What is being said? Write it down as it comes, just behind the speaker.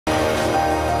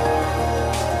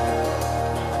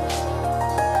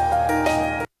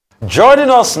Joining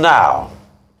us now,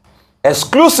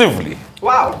 exclusively,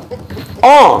 wow,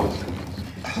 on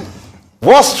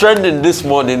What's Trending This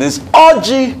Morning is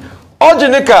Jinix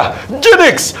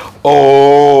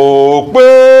Okpe.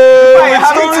 You're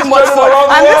having too much fun.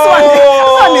 And this one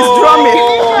is drumming.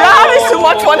 You're having too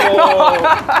much fun.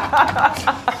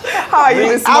 How are you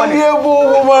this morning?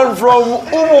 Amiable woman from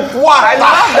Umukwata. I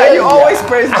love that you always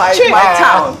praise my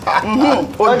town.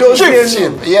 Chip.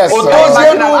 Yes.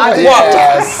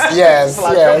 Yes.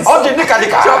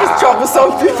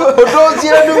 Troublesome people.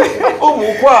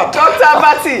 Dr.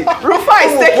 Abati, Rufa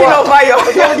is taking over your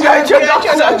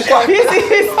introduction.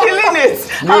 He's killing it.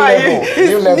 How are you?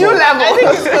 New level. I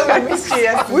think it's because of mystery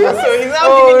yesterday. So he's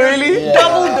now really?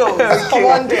 Double dose for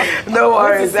one day. No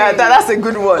worries. That's a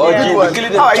good one.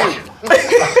 How are you?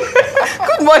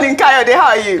 Good morning, Kayode. How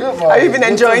are you? Have you been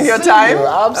enjoying your time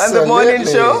on the morning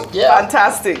show? Yeah.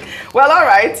 Fantastic. Well, all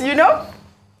right. You know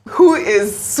who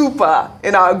is super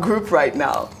in our group right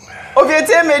now?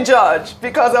 Obieteme George,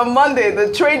 because on Monday,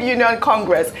 the Trade Union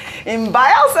Congress in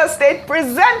Bayelsa State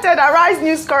presented Arise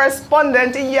News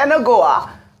correspondent Yenagoa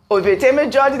Obieteme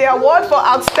George the award for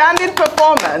outstanding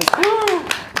performance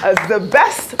as the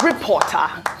best reporter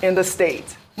in the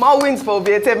state. More wins for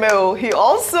Obieteme. He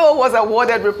also was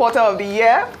awarded Reporter of the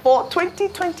Year for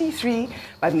 2023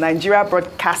 by the Nigeria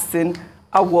Broadcasting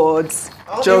Awards.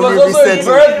 It was also his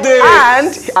birthday.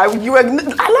 And allow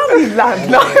me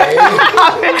land. No.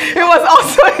 It was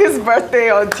also his birthday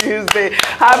on Tuesday.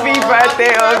 Happy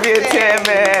birthday,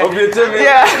 Obieteme.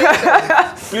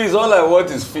 Yeah. Please, all I want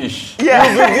is fish. Yeah.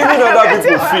 You've been giving other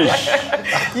people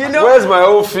fish. You know, where's my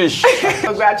own fish?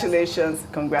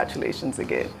 Congratulations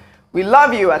again. We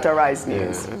love you at Arise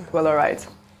News. Yeah. Well, all right.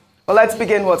 Well, let's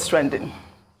begin what's trending.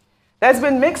 There's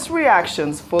been mixed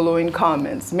reactions following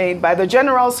comments made by the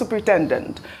General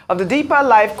Superintendent of the Deeper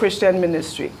Life Christian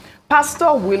Ministry,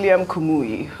 Pastor William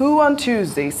Kumuyi, who on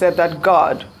Tuesday said that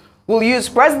God will use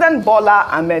President Bola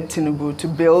Ahmed Tinubu to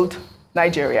build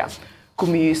Nigeria.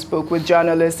 Kumuyi spoke with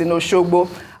journalists in Osogbo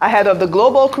ahead of the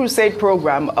Global Crusade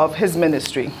program of his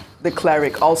ministry. The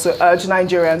cleric also urged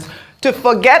Nigerians to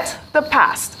forget the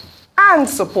past and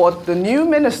support the new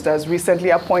ministers recently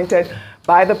appointed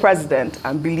by the president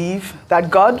and believe that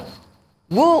God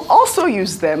will also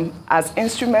use them as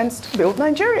instruments to build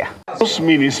Nigeria. Those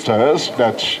ministers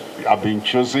that have been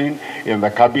chosen in the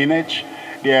cabinet,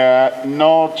 they are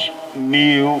not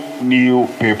new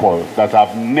people that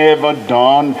have never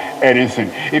done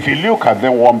anything. If you look at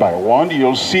them one by one,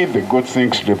 you'll see the good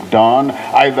things they've done,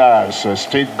 either as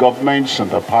state governments in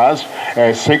the past,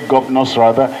 state governors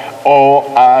rather, or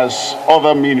as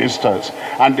other ministers.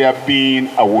 And they have been,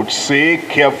 I would say,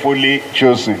 carefully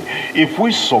chosen. If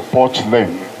we support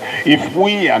them, if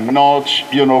we are not,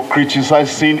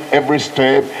 criticizing every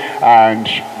step and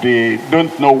they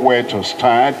don't know where to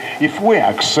start, if we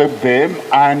accept them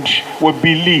and we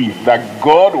believe that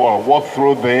God will work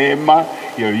through them,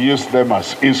 He'll use them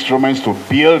as instruments to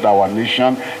build our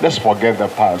nation, let's forget the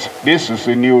past. This is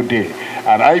a new day.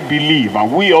 And I believe,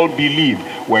 and we all believe,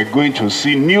 we're going to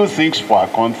see new things for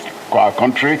our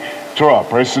country through our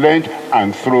president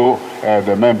and through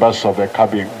the members of the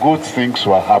cabinet. Good things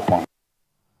will happen.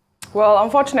 Well,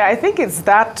 unfortunately, I think it's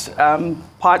that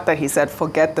part that he said,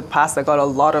 forget the past, that got a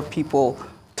lot of people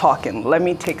talking. Let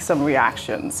me take some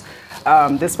reactions.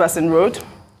 This person wrote,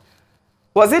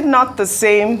 was it not the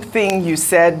same thing you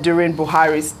said during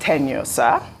Buhari's tenure,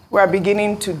 sir? We're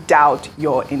beginning to doubt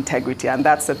your integrity. And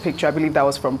that's a picture, I believe that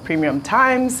was from Premium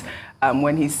Times,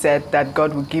 when he said that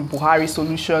God would give Buhari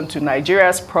solution to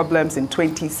Nigeria's problems in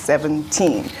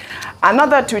 2017.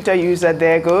 Another Twitter user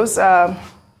there goes,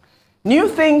 new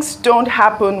things don't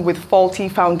happen with faulty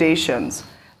foundations.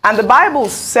 And the Bible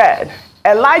said,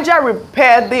 Elijah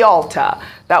repaired the altar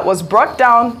that was brought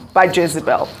down by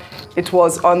Jezebel. It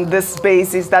was on this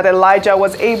basis that Elijah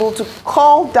was able to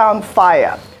call down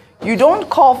fire. You don't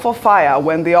call for fire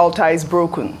when the altar is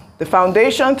broken. The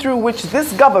foundation through which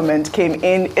this government came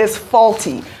in is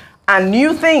faulty, and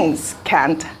new things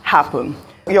can't happen.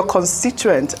 Your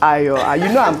constituent, Ayo,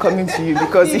 you know I'm coming to you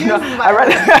because, by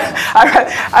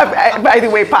the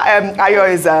way,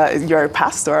 Ayo you're a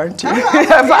pastor, aren't you?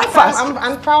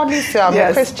 I'm proudly so. I'm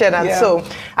a Christian, and so.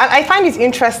 And I find it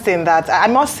interesting that, I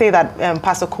must say that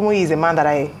Pastor Kumuyi is a man that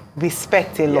I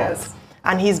respect a lot. Yes.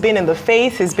 And he's been in the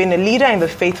faith, he's been a leader in the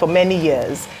faith for many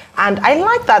years. And I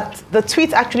like that the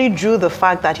tweet actually drew the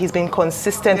fact that he's been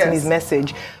consistent in his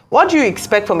message. what do you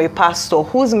expect from a pastor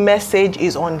whose message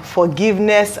is on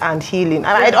forgiveness and healing? And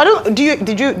I don't.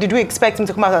 Did you expect him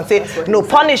to come out and say, no,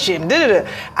 punish him?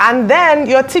 And then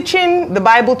you're teaching the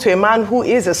Bible to a man who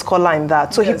is a scholar in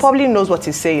that, so he probably knows what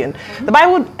he's saying. The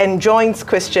Bible enjoins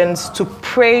Christians to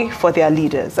pray for their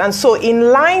leaders, and so in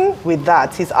line with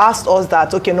that, he's asked us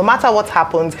that, okay, no matter what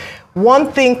happens,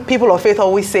 one thing people of faith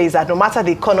always say is that no matter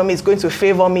the economy is going to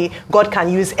favor me, God can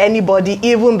use anybody,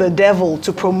 even the devil,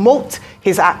 to promote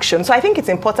his action. So I think it's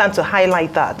important to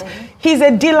highlight that. He's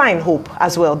a dealer in hope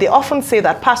as well. They often say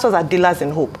that pastors are dealers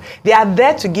in hope. They are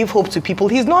there to give hope to people.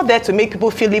 He's not there to make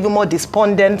people feel even more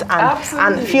despondent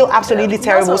and feel absolutely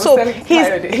terrible. So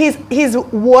he's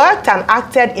worked and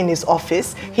acted in his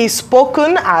office. He's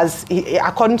spoken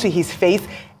according to his faith.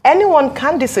 Anyone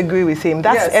can disagree with him.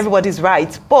 That's everybody's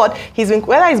right. But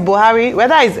whether it's Buhari,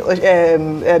 whether it's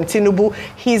Tinubu,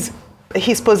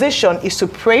 his position is to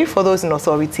pray for those in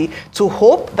authority, to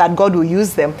hope that God will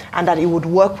use them and that it would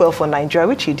work well for Nigeria,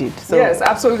 which he did. So. Yes,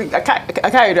 absolutely.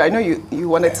 I know you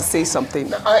wanted to say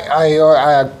something.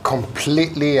 I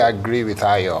completely agree with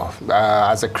Ayo.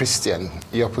 As a Christian,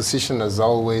 your position is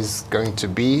always going to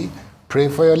be pray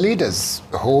for your leaders,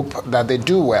 hope that they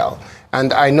do well.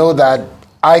 And I know that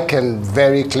I can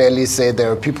very clearly say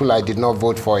there are people I did not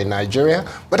vote for in Nigeria,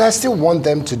 but I still want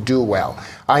them to do well.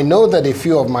 I know that a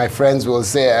few of my friends will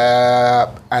say,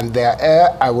 and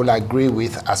their I will agree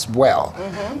with as well.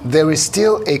 There is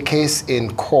still a case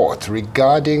in court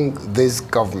regarding this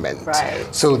government. Right.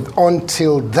 So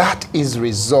until that is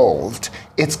resolved,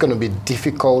 it's going to be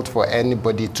difficult for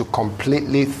anybody to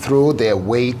completely throw their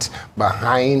weight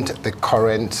behind the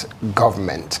current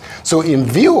government. So in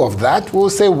view of that, we'll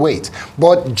say wait.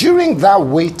 But during that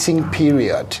waiting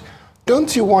period,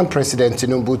 don't you want President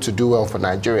Tinubu to do well for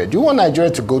Nigeria? Do you want Nigeria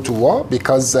to go to war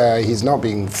because he's not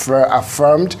being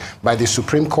affirmed by the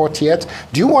Supreme Court yet?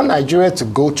 Do you want Nigeria to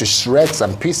go to shreds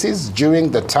and pieces during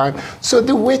the time? So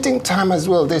the waiting time as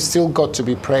well, there's still got to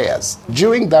be prayers.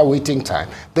 During that waiting time,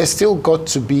 there's still got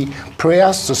to be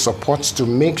prayers to support to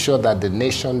make sure that the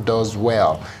nation does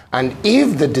well. And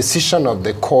if the decision of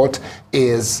the court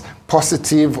is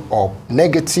positive or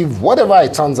negative, whatever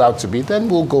it turns out to be, then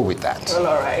we'll go with that. Well,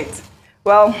 all right.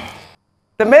 Well,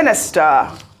 the minister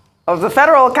of the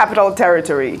Federal Capital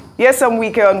Territory, Nyesom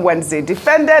Wike, on Wednesday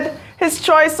defended his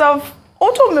choice of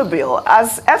automobile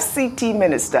as FCT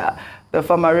minister. The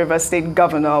former Rivers State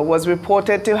governor was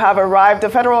reported to have arrived the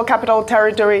Federal Capital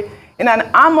Territory in an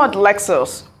armoured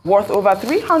Lexus worth over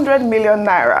 300 million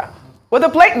naira with the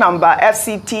plate number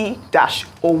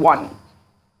FCT-01.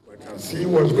 I can see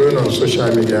what's going on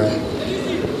social media.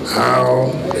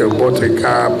 How they bought a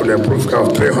car, bulletproof car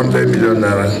of 300 million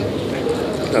naira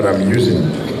that I'm using.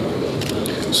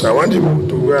 So I want you to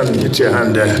go and hit your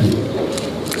hand there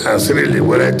and see really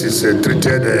whether it is a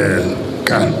treated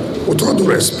car. With all due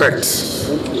respect,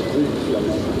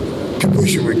 people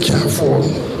should be careful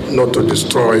not to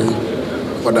destroy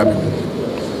other people.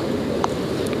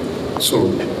 So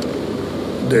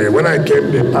when I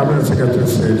came, the permanent secretary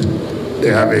said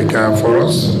they have a car for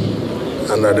us,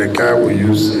 and that the car we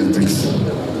use is this.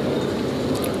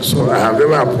 So I have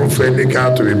never approved any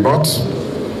car to be bought,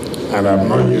 and I'm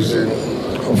not using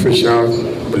official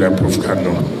bulletproof car,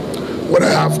 no. When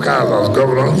I have cars as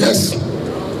governor, yes.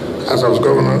 As I was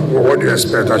governor, well, what do you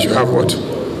expect? I should have what?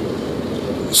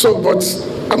 So, but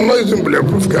I'm not using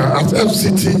bulletproof car as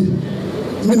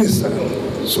FCT minister.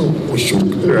 So we should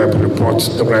report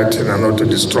the right thing and not to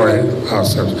destroy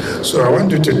ourselves. So I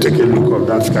want you to take a look at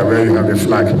that car where you have a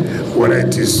flag, whether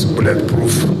it is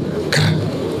bulletproof car.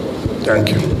 Thank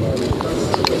you.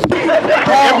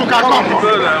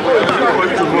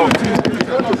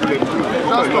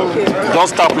 Don't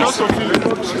stop it.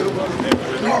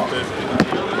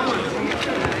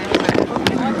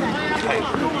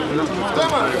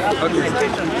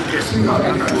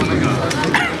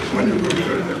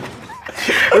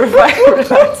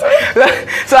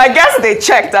 So I guess they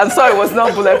checked and saw it was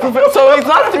not bulletproof. So it's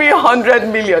not 300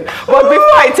 million. But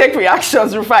before I take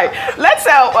reactions, Rufai, let's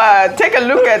take a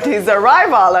look at his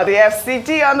arrival at the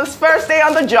FCT on his first day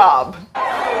on the job.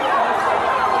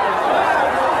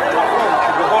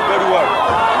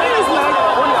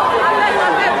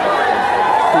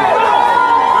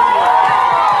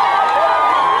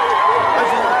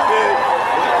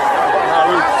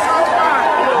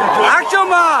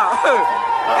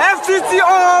 FCT,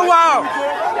 oh wow!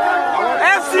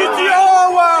 FCT,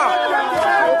 oh wow!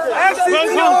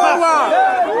 FCT, oh wow!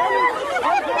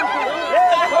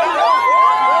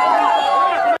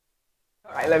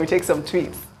 All right, let me take some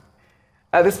tweets.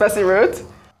 This person wrote,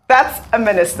 "That's a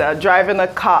minister driving a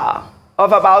car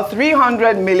of about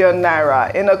 300 million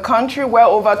naira in a country where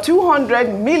over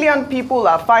 200 million people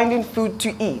are finding food to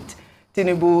eat.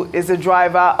 Tinubu is the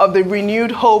driver of the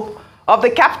renewed hope of the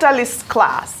capitalist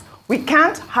class. We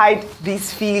can't hide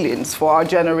these feelings for our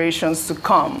generations to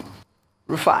come.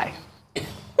 Rufai.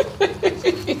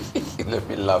 Let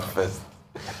me laugh first.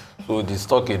 So the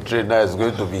stock in trade now is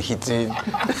going to be hitting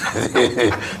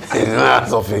the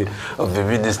hands of the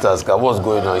ministers. What's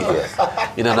going on here?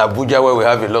 In an Abuja where we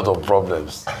have a lot of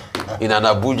problems. In an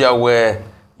Abuja where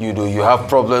you have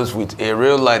problems with a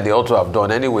rail line they ought to have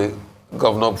done. Anyway,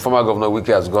 former Governor Wike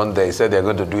has gone there. He said they're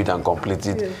going to do it and complete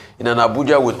it. Yeah. In an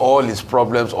Abuja with all its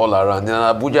problems all around. In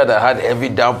an Abuja that had heavy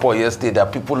downpour yesterday,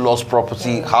 that people lost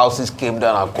property, houses came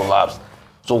down and collapsed.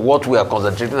 So what we are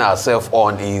concentrating ourselves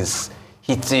on is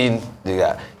hitting the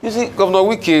guy. You see, Governor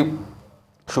Wike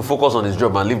should focus on his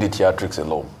job and leave the theatrics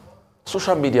alone.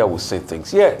 Social media will say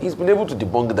things. Yeah, he's been able to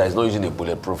debunk that he's not using a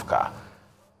bulletproof car.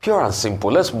 Pure and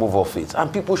simple. Let's move off it.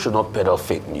 And people should not peddle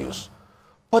fake news.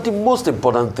 But the most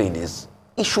important thing is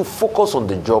he should focus on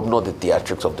the job, not the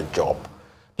theatrics of the job.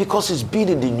 Because he's been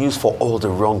in the news for all the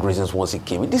wrong reasons once he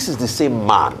came in. This is the same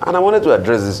man. And I wanted to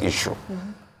address this issue.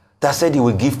 That said he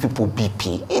will give people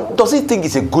BP. Does he think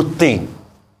it's a good thing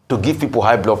to give people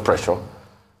high blood pressure?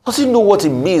 Does he know what it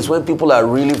means when people are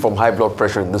reeling from high blood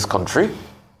pressure in this country?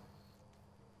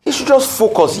 He should just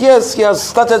focus. Yes, he has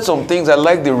started some things. I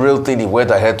like the real thing he went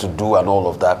ahead to do and all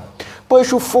of that. But he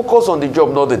should focus on the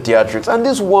job, not the theatrics. And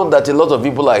this one that a lot of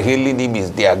people are hailing him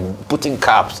is they are putting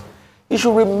caps. He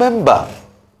should remember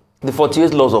the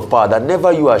 48 laws of power, that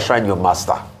never you outshine your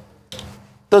master.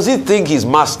 Does he think he's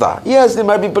master? Yes, there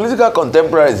might be political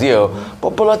contemporaries here,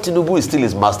 but Bola Tinubu is still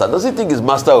his master. Does he think his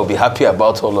master will be happy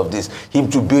about all of this? Him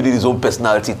to build his own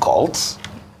personality cult?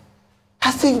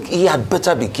 I think he had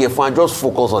better be careful and just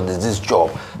focus on this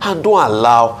job. And don't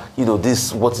allow,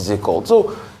 this, what is it called?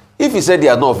 So, if he said he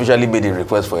had not officially made a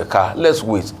request for a car, let's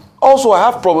wait. Also,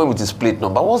 I have problem with his plate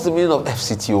number. What's the meaning of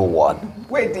FCT 01?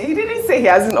 Wait, he didn't say he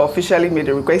hasn't officially made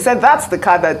a request. He said that's the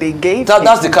car that they gave him.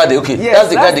 That's the car they, okay. Yes, that's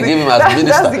the car they gave him as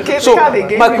minister. So,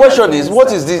 my question is,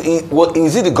 what is this?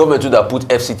 Is it the government that put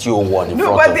FCT 01 in front of it?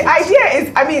 No, but the idea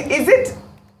is, I mean, is it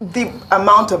the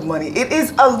amount of money? It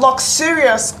is a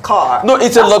luxurious car. No,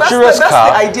 it's a luxurious car.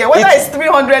 That's the idea. Whether it's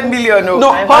 300 million or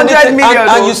 100 million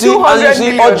or 200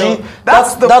 million,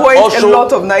 that's the point also, a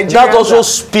lot of Nigerians that also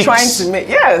speaks trying to make.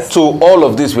 Yes. To all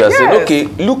of this, we are saying, okay,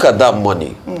 look at that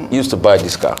money used to buy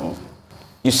this car.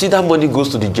 You see that money goes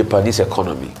to the Japanese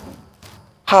economy.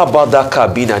 How about that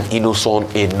car being an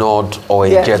Innocent, a Nord, or a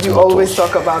Jet you Motors? Always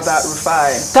talk about that,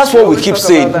 Rufai. That's what we keep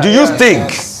saying. Do you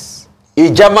think a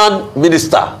German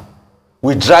minister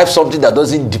will drive something that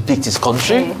doesn't depict his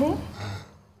country?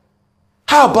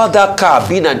 How about that car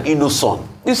being an Innocent?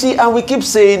 You see, and we keep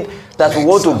saying that we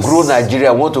want to grow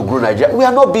Nigeria, We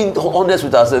are not being honest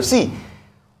with ourselves. See,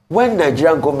 when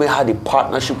Nigerian government had a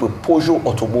partnership with Peugeot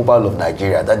Automobile of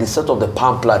Nigeria, that they set up the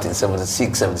palm plant in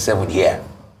 76, 77 here,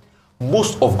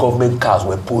 most of government cars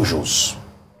were Peugeots.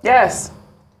 Yes.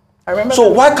 I remember. So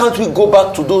why can't we go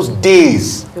back to those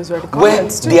days where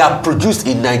they are produced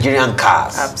in Nigerian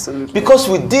cars? Absolutely. Because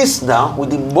with this now,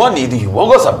 with the money that you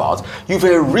want us about, you've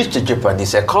enriched the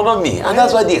Japanese economy. And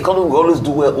that's why the economy will always do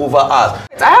well over us.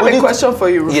 I have a question for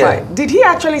you, Rufai. Yeah. Did he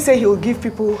actually say he will give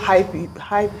people high people?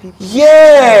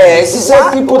 Yes. He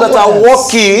said people that are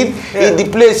working in the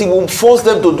place, he will force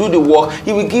them to do the work.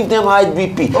 He will give them high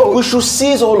BP. Oh. We should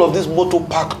cease all of this motor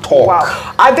park talk.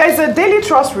 Wow. There's a Daily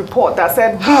Trust report that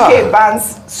said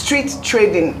bans street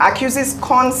trading, accuses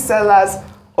corn sellers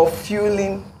of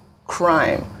fueling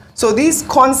crime. So these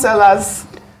corn sellers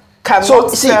cannot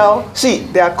sell.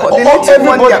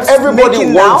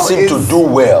 Everybody wants him to do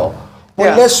well.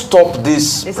 But let's stop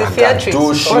this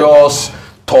braggadocious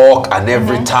talk and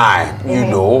every time, you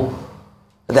know,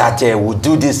 that we'll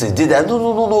do this and do that.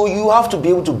 No. You have to be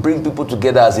able to bring people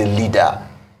together as a leader.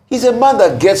 He's a man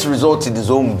that gets results in his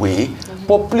own way.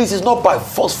 But please, it's not by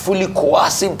forcefully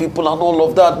coercing people and all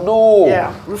of that. No.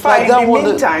 Yeah. Rufai, in the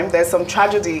meantime, there's some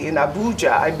tragedy in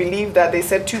Abuja. I believe that they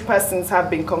said 2 persons have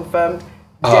been confirmed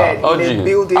dead in a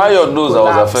building. Iron knows I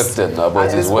was affected about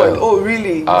as well. Oh,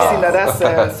 really? You see, now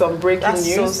that's some breaking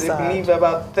news. So I believe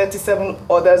about 37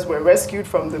 others were rescued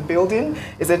from the building.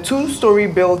 It's a 2-story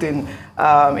building.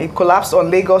 It collapsed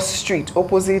on Lagos Street,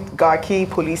 opposite Garki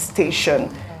Police Station.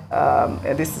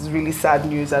 And this is really sad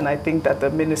news, and I think that the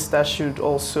minister should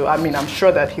also, I'm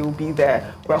sure that he'll be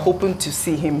there. We're hoping to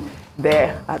see him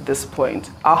there at this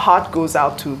point. Our heart goes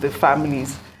out to the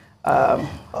families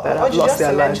that have lost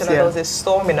their lives. Just to mention, there was a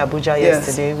storm in Abuja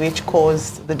yesterday which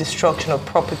caused the destruction of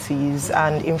properties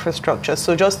and infrastructure.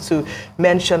 So just to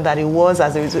mention that it was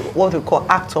as a result, what we call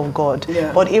act of God.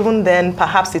 But even then,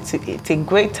 perhaps it's a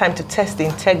great time to test the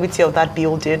integrity of that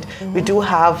building. We do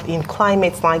have in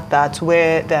climates like that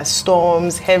where there are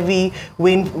storms, heavy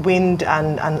wind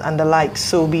and the like.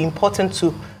 So it'll be important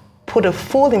to put a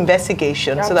full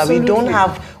investigation so that we don't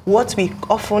have what we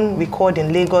often record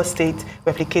in Lagos State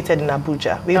replicated in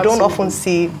Abuja. We don't often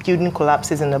see building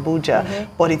collapses in Abuja,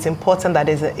 but it's important that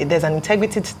there's an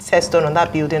integrity test done on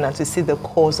that building and to see the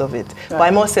cause of it. But I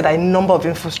must say that a number of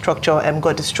infrastructure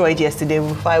got destroyed yesterday.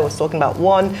 I was talking about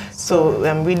one, so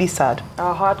I'm really sad.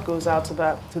 Our heart goes out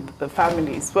to the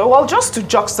families. Well, just to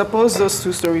juxtapose those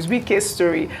two stories, Wike's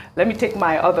story, let me take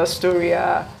my other story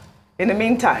in the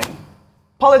meantime.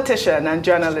 Politician and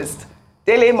journalist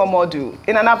Dele Momodu,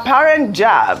 in an apparent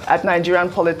jab at Nigerian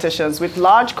politicians with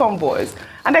large convoys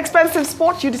and expensive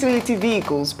sport utility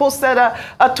vehicles, posted a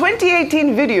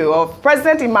 2018 video of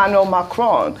President Emmanuel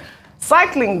Macron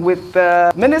cycling with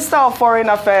the Minister of Foreign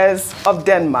Affairs of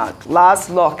Denmark, Lars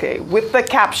Løkke, with the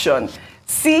caption,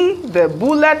 "See the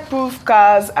bulletproof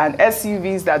cars and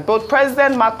SUVs that both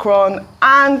President Macron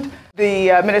and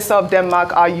the Minister of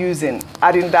Denmark are using,"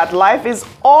 adding that life is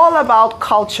all about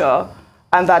culture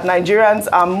and that Nigerians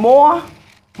are more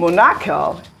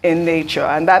monarchical in nature,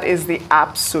 and that is the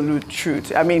absolute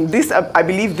truth. I mean, I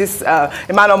believe this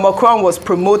Emmanuel Macron was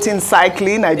promoting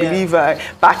cycling, I believe,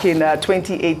 back in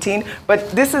 2018.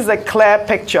 But this is a clear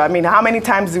picture. I mean, how many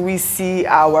times do we see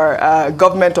our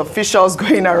government officials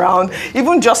going around,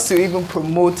 even just to even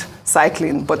promote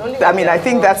cycling? But I mean, I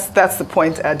think that's the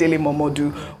point Dele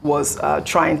Momodu was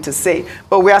trying to say.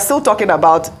 But we are still talking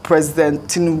about President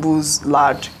Tinubu's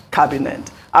large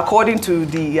cabinet. According to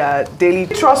the Daily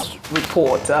Trust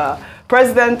report,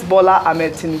 President Bola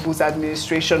Ahmed Tinubu's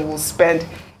administration will spend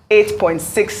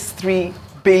 8.63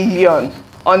 billion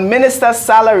on ministers'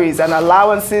 salaries and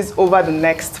allowances over the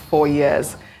next 4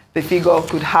 years. The figure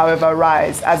could, however,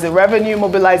 rise as the Revenue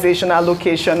Mobilization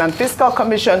Allocation and Fiscal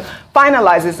Commission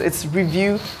finalizes its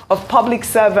review of public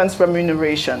servants'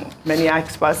 remuneration. Many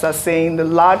experts are saying the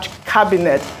large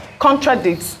cabinet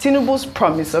contradicts Tinubu's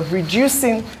promise of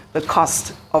reducing the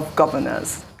cost of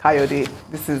governors. Kayode,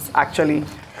 this is actually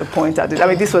the point I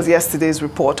mean, this was yesterday's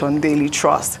report on Daily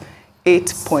Trust.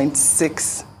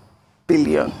 8.6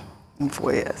 billion in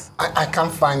 4 years. I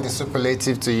can't find the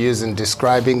superlative to use in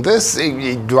describing this.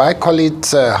 Do I call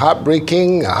it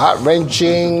heartbreaking,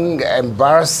 heart-wrenching,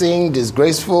 embarrassing,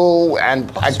 disgraceful,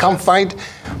 and I can't find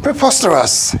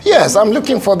preposterous? Yes, I'm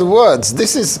looking for the words.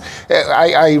 This is,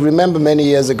 I remember many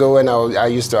years ago when I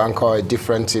used to anchor a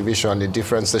different TV show on a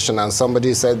different station, and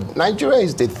somebody said, Nigeria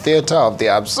is the theater of the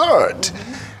absurd.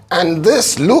 And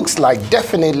this looks like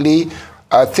definitely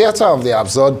a theater of the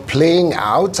absurd playing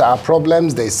out. Our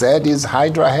problems, they said, is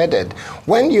hydra-headed.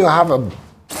 When you have a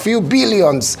few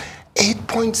billions,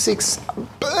 8.6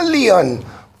 billion,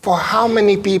 for how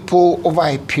many people over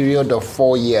a period of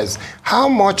 4 years? How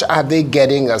much are they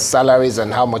getting as salaries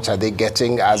and how much are they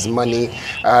getting as money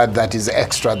that is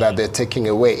extra that they're taking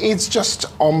away? It's just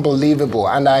unbelievable.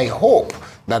 And I hope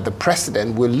that the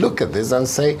president will look at this and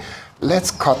say,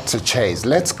 let's cut to chase.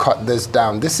 Let's cut this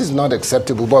down. This is not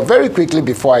acceptable. But very quickly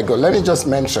before I go, let me just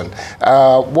mention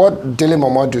what Dele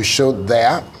Momodu showed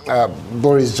there.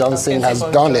 Boris Johnson has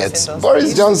done it.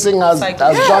 Boris Johnson has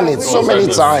done it so many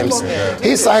times.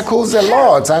 He cycles a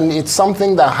lot, and it's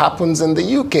something that happens in the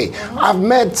UK. I've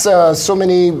met so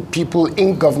many people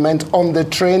in government on the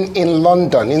train in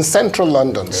London, in central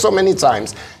London, so many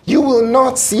times. You will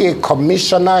not see a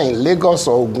commissioner in Lagos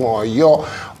or Oyo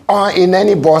in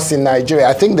any bus in Nigeria.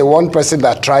 I think the one person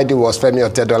that tried it was Femi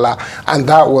Otedola, and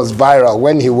that was viral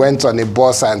when he went on a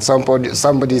bus and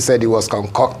somebody said it was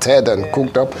concocted and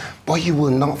cooked up, but you will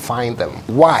not find them.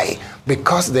 Why?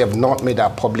 Because they have not made our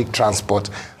public transport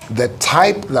the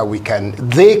type that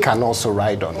they can also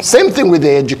ride on. Same thing with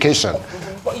the education.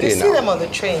 But you see them on the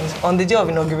trains on the day of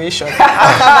inauguration. And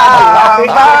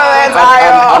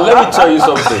let me tell you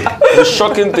something. The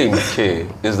shocking thing, okay,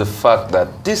 is the fact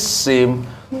that this same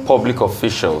public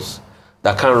officials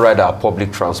that can't ride our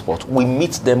public transport, we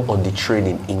meet them on the train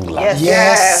in England.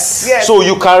 Yes. So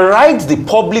you can ride the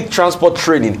public transport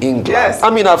train in England. Yes. I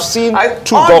mean, I've seen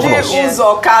two governors. Yes,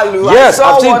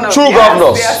 I've seen two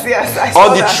governors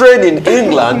on the train in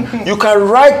England. You can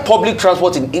ride public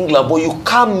transport in England, but you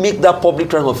can't make that public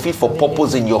transport fit for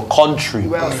purpose in your country.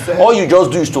 All you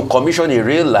just do is to commission a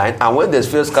rail line, and when there's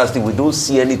fuel scarcity, we don't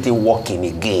see anything working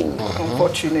again.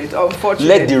 Unfortunate.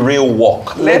 Let the rail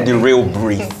walk. Let the rail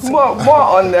breathe. More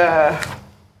on the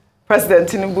President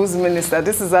Tinubu's minister.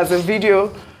 This is as a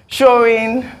video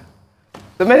showing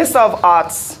the Minister of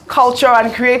Arts, Culture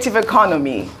and Creative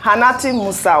Economy, Hannatu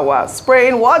Musawa,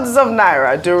 spraying wads of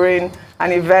naira during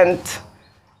an event.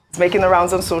 It's making the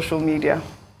rounds on social media.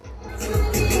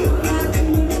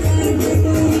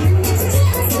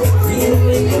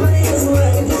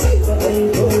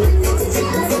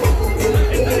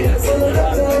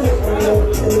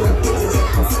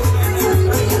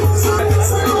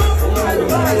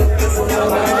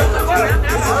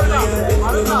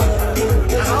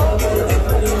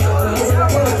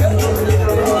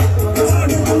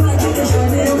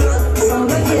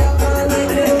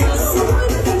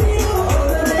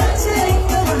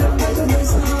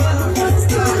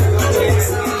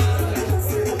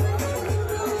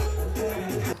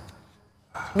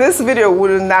 This video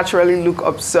wouldn't naturally look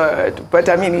absurd, but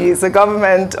I mean, he's a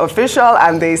government official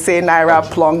and they say naira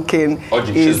plonking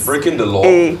is breaking the law,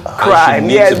 a crime.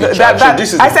 Yeah,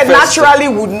 I said naturally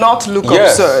would not look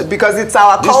absurd because it's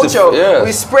our culture.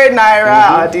 We spray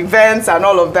naira at events and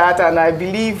all of that, and I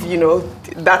believe, you know,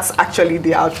 that's actually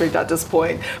the outrage at this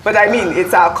point. But I mean,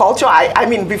 it's our culture. I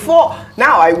mean, before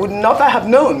now, I would not have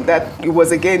known that it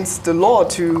was against the law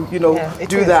to, you know,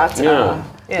 do that.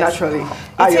 Naturally.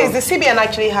 It is. The CBN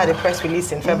actually had a press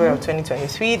release in February of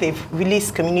 2023. They've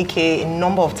released communique a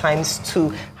number of times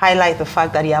to highlight the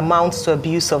fact that it amounts to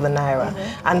abuse of the naira.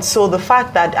 And so the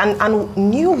fact that, and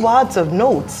new words of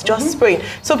notes just spraying.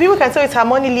 So people can say it's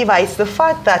Harmony Levi. It's the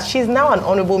fact that she's now an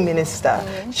honorable minister.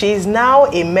 She is now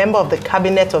a member of the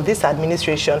cabinet of this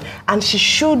administration, and she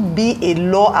should be a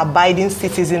law-abiding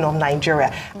citizen of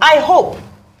Nigeria. I hope,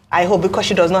 because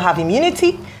she does not have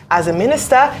immunity as a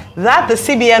minister, that the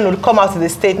CBN will come out with a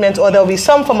statement, or there will be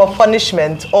some form of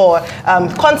punishment or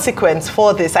consequence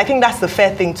for this. I think that's the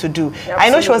fair thing to do. Absolutely. I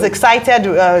know she was excited.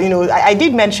 You know, I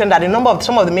did mention that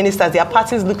some of the ministers, their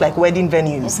parties look like wedding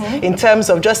venues in terms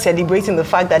of just celebrating the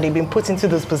fact that they've been put into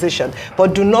this position.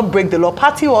 But do not break the law.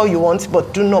 Party all you want,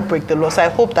 but do not break the law. So I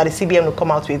hope that the CBN will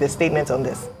come out with a statement on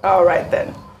this. All right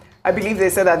then. I believe they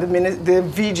said that the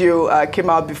video came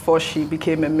out before she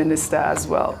became a minister as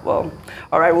well. Well,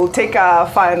 all right, we'll take our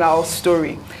final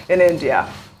story. In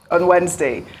India, on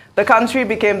Wednesday, the country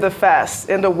became the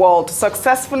first in the world to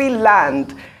successfully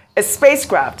land a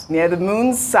spacecraft near the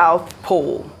moon's south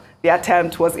pole. The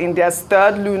attempt was India's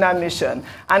third lunar mission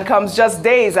and comes just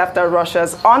days after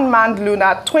Russia's unmanned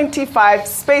Luna 25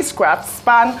 spacecraft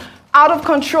span out of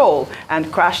control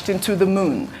and crashed into the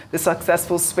moon. The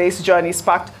successful space journey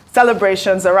sparked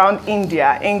celebrations around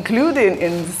India, including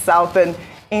in the southern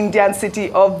Indian city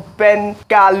of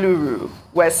Bengaluru,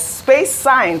 where space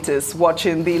scientists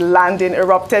watching the landing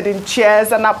erupted in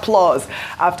cheers and applause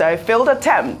after a failed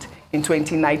attempt in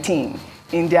 2019.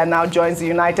 India now joins the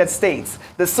United States,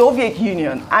 the Soviet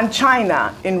Union, and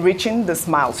China in reaching this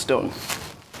milestone.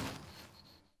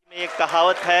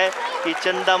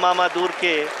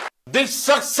 This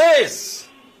success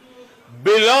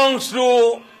belongs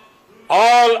to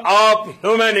all of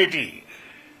humanity,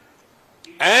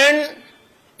 and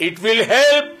it will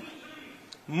help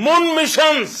moon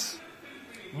missions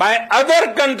by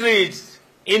other countries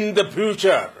in the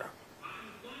future.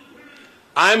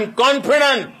 I am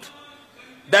confident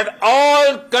that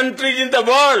all countries in the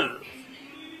world,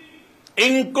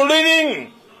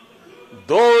 including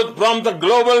those from the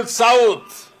global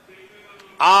south,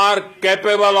 are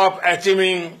capable of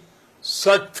achieving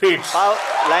such feats.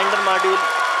 Lander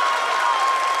module.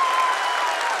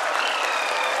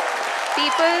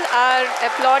 People are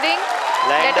applauding.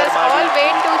 Let us all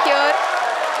wait to hear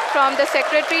from the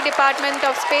Secretary, Department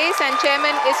of Space and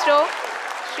Chairman ISRO,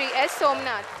 Shri S.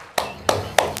 Somnath.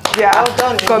 Yeah, well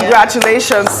done,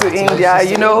 congratulations to India.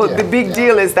 You know, the big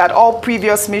deal is that all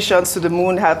previous missions to the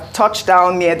moon have touched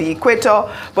down near the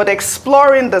equator, but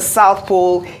exploring the South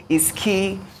Pole is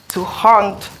key to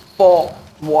hunt for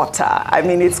water. I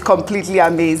mean, it's completely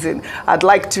amazing. I'd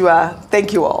like to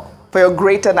thank you all for your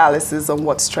great analysis on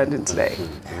what's trending today.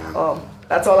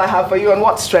 That's all I have for you on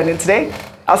what's trending today.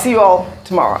 I'll see you all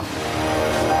tomorrow.